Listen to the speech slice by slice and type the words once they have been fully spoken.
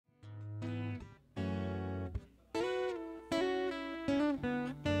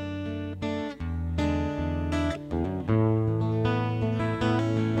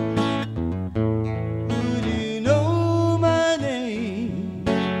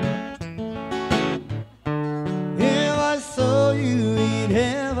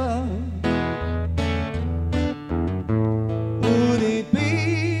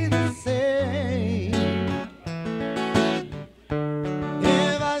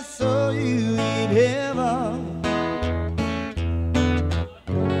heaven,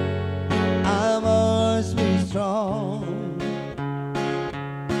 I must be strong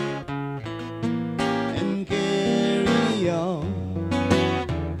and carry on,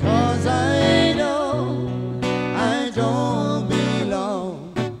 'cause I know I don't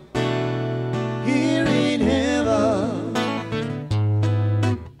belong here in heaven.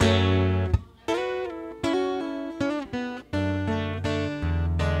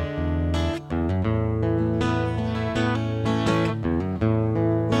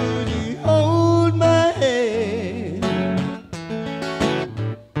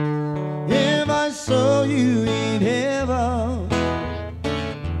 Saw you in heaven,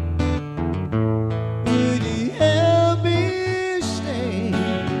 would you help me stay?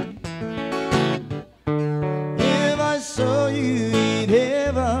 If I saw you in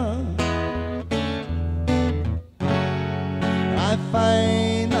heaven, I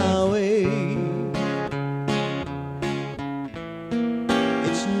find my way.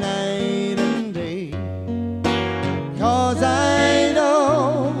 It's night and day, 'cause I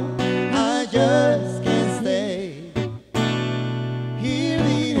know I just can't stay here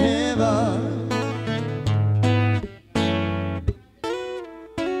in heaven.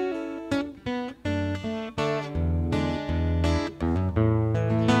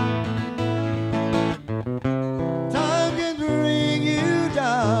 Time can bring you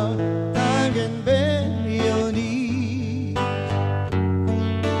down, time can bend your knees.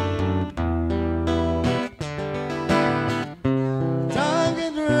 Time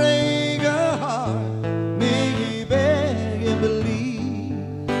can break a heart, make you beg and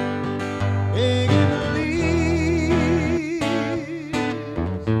believe, beg and believe.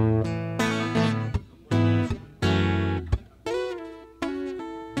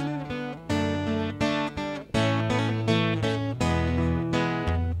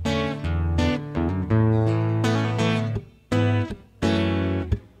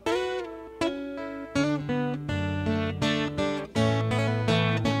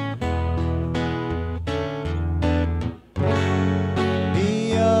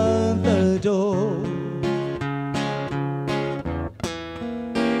 Beyond the door,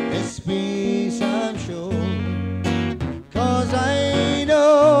 there's peace, I'm sure, 'cause I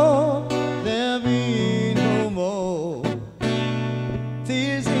know there'll be no more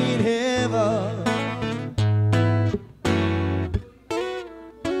tears in heaven.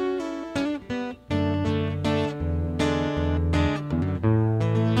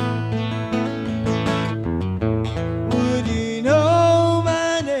 Would you know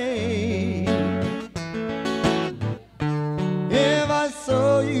my name if I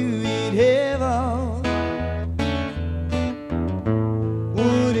saw you in heaven?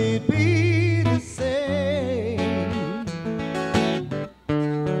 Would it be the same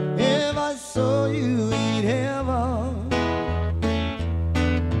if I saw you in heaven?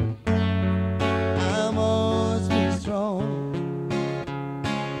 I must be strong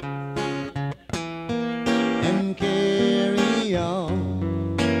and carry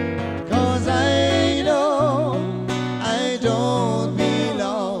on, 'cause I know I don't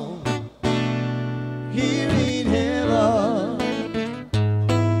belong here in heaven.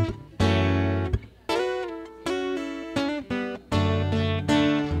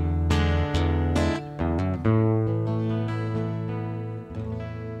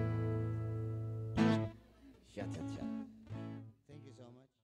 Cha cha cha.